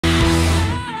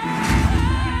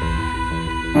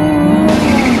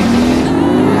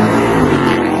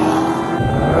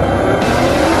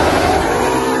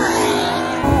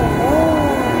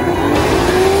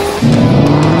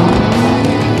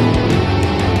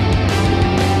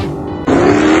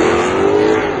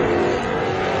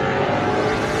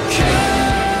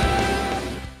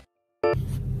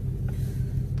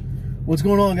What's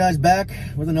going on, guys? Back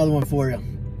with another one for you.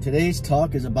 Today's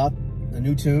talk is about the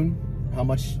new tune, how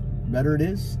much better it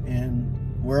is,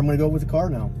 and where I'm going to go with the car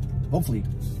now. Hopefully,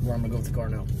 where I'm going to go with the car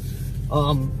now.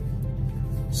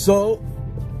 So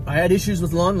I had issues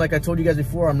with Lund. Like I told you guys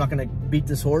before, I'm not going to beat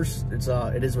this horse.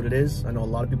 It is what it is. I know a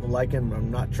lot of people like him.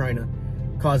 I'm not trying to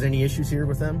cause any issues here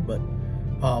with them, but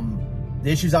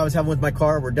the issues I was having with my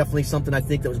car were definitely something I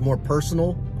think that was more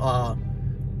personal.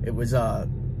 It was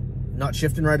not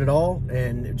shifting right at all,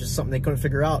 and it was just something they couldn't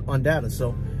figure out on data.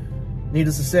 So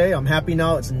needless to say, I'm happy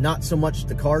now. It's not so much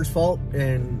the car's fault,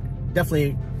 and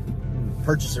definitely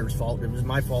purchaser's fault. It was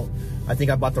my fault. I think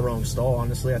I bought the wrong stall,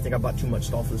 honestly. I think I bought too much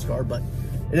stall for this car, but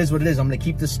it is what it is. I'm going to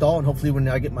keep this stall, and hopefully when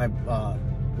I get my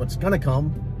what's going to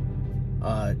come,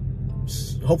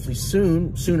 hopefully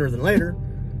sooner than later,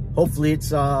 hopefully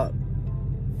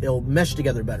it'll mesh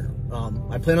together better.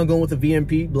 I plan on going with a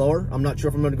VMP blower. I'm not sure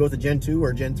if I'm going to go with a Gen 2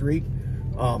 or a Gen 3.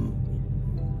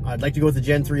 I'd like to go with the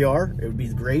Gen 3R. It would be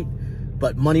great.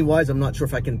 But money-wise, I'm not sure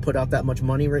if I can put out that much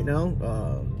money right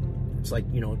now. It's like,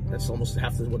 you know, that's almost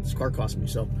half of what this car cost me.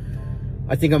 So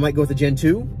I think I might go with a Gen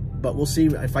 2, but we'll see.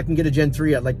 If I can get a Gen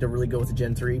 3, I'd like to really go with a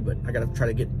Gen 3, but I got to try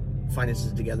to get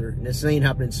finances together. And this ain't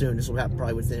happening soon. This will happen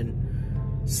probably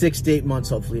within 6 to 8 months,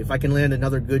 hopefully. If I can land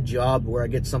another good job where I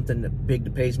get something big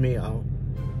that pays me, I'll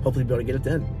hopefully be able to get it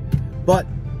then. But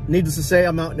needless to say,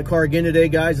 I'm out in the car again today,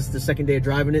 guys. It's the second day of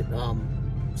driving it.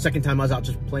 Second time I was out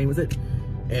just playing with it,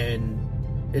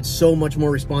 and it's so much more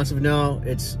responsive now.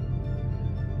 It's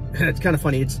kind of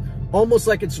funny. It's almost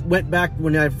like it's went back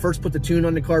when I first put the tune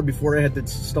on the car before I had the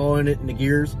stall in it and the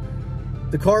gears.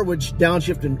 The car would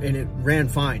downshift and it ran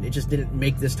fine. It just didn't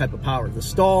make this type of power. The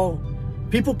stall,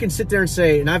 people can sit there and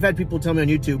say, and I've had people tell me on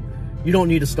YouTube, you don't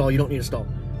need a stall, you don't need a stall.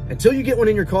 Until you get one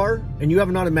in your car and you have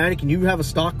an automatic and you have a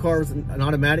stock car with an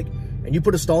automatic and you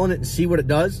put a stall in it and see what it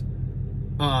does,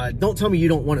 don't tell me you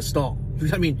don't want a stall.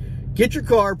 I mean, get your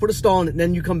car, put a stall in it, and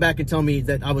then you come back and tell me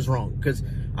that I was wrong. Because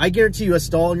I guarantee you a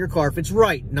stall in your car, if it's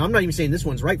right, now I'm not even saying this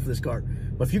one's right for this car,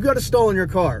 but if you got a stall in your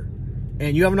car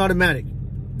and you have an automatic,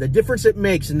 the difference it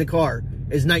makes in the car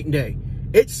is night and day.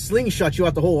 It slingshots you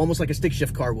out the hole almost like a stick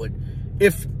shift car would.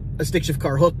 If a stick shift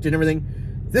car hooked and everything.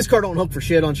 This car don't hook for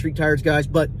shit on street tires, guys,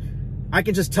 but I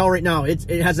can just tell right now it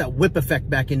has that whip effect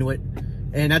back into it,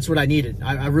 and that's what I needed.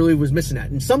 I really was missing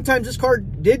that. And sometimes this car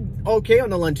did okay on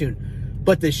the Lund tune,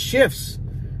 but the shifts,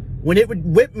 when it would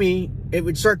whip me, it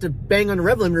would start to bang on the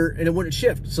rev limiter and it wouldn't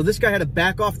shift. So this guy had to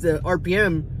back off the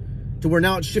RPM to where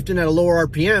now it's shifting at a lower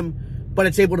RPM, but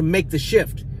it's able to make the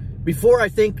shift. Before, I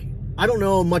don't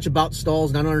know much about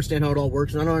stalls, and I don't understand how it all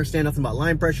works, and I don't understand nothing about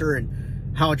line pressure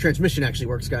and how a transmission actually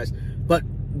works, guys. But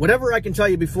whatever I can tell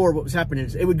you before, what was happening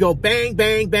is it would go bang,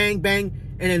 bang, bang, bang,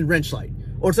 and then wrench light.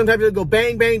 Or sometimes it would go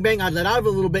bang, bang, bang, I'd let out of it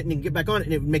a little bit and then get back on it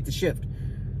and it would make the shift.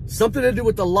 Something to do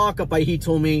with the lockup, he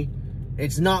told me.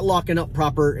 It's not locking up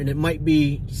proper and it might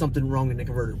be something wrong in the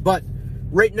converter. But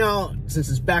right now, since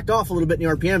it's backed off a little bit in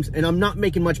the RPMs, and I'm not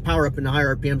making much power up in the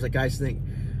higher RPMs like guys think.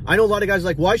 I know a lot of guys are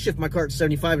like, well, I shift my car at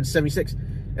 75 and 76.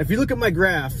 If you look at my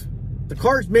graph, the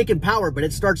car's making power, but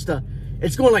it starts to,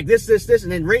 it's going like this,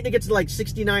 and then right when it gets to like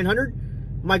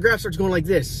 6,900, my graph starts going like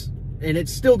this. And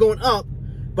it's still going up,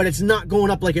 but it's not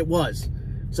going up like it was.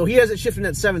 So he has it shifting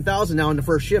at 7,000 now in the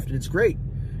first shift, and it's great.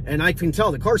 And I can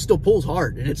tell the car still pulls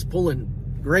hard, and it's pulling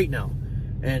great now.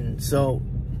 And so,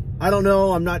 I don't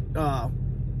know, I'm not,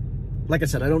 like I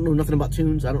said, I don't know nothing about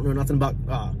tunes. I don't know nothing about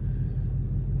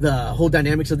the whole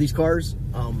dynamics of these cars.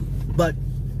 But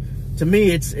to me,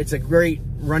 it's a great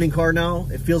running car now.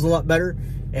 It feels a lot better.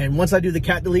 And once I do the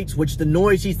cat deletes, which the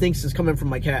noise he thinks is coming from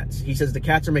my cats. He says the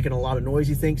cats are making a lot of noise,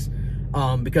 he thinks.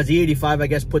 Because the 85, I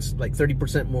guess, puts like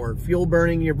 30% more fuel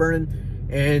burning you're burning.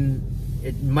 And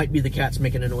it might be the cats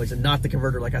making a noise and not the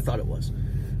converter like I thought it was.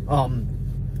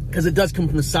 Because it does come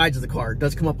from the sides of the car. It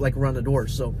does come up like around the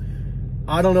doors. So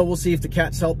I don't know. We'll see if the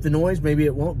cats help the noise. Maybe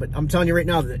it won't. But I'm telling you right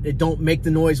now that it don't make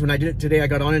the noise. When I did it today, I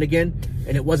got on it again.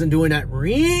 And it wasn't doing that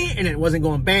ring. And it wasn't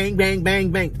going bang, bang,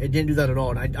 bang, bang. It didn't do that at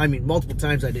all. And I mean, multiple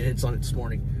times I did hits on it this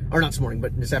morning. Or not this morning,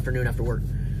 but this afternoon after work.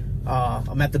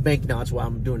 I'm at the bank now. That's why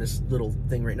I'm doing this little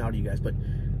thing right now to you guys. But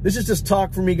this is just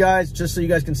talk for me, guys. Just so you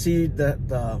guys can see that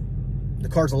the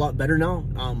car's a lot better now.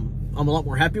 I'm a lot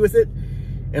more happy with it.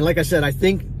 And like I said, I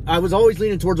think I was always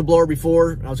leaning towards a blower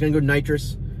before. I was going to go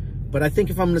nitrous. But I think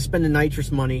if I'm going to spend the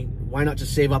nitrous money, why not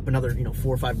just save up another, 4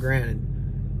 or 5 grand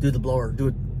and do the blower, do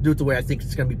it the way I think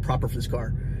it's going to be proper for this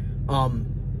car.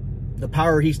 The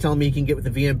power he's telling me he can get with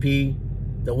the VMP,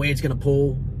 the way it's going to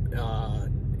pull,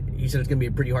 he said it's going to be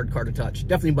a pretty hard car to touch.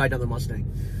 Definitely buy another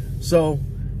Mustang. So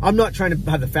I'm not trying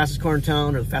to have the fastest car in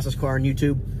town or the fastest car on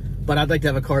YouTube, but I'd like to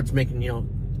have a car that's making,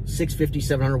 650,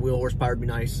 700 wheel horsepower would be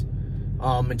nice.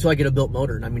 Until I get a built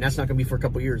motor. And I mean, that's not going to be for a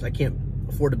couple years. I can't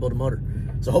afford to build a motor.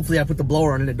 So hopefully I put the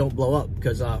blower on it and it don't blow up,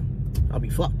 because I'll be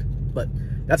fucked. But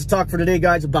that's a talk for today,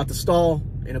 guys, about the stall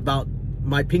and about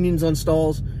my opinions on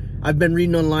stalls. I've been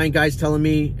reading online, guys telling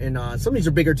me, and some of these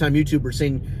are bigger time YouTubers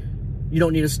saying you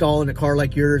don't need a stall in a car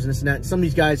like yours and this and that. And some of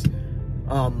these guys,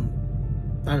 I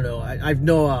don't know. I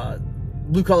know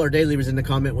Blue Collar Daily was in the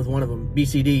comment with one of them.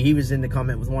 BCD, he was in the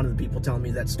comment with one of the people telling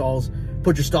me that stalls,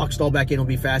 put your stock stall back in, it'll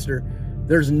be faster.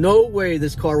 There's no way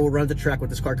this car will run the track what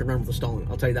this car can run with a stall in it.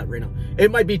 I'll tell you that right now.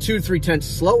 It might be 2-3 tenths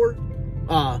slower,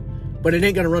 but it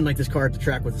ain't gonna run like this car at the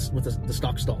track with the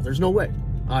stock stall. There's no way.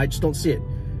 I just don't see it.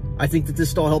 I think that this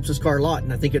stall helps this car a lot,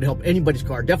 and I think it'd help anybody's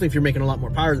car. Definitely if you're making a lot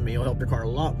more power than me, it'll help your car a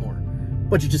lot more.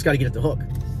 But you just got to get at the hook,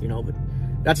 you know. But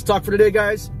that's a talk for today,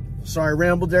 guys. Sorry I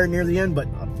rambled there near the end, but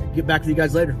I'll get back with you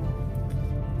guys later.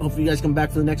 Hopefully you guys come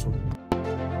back for the next one.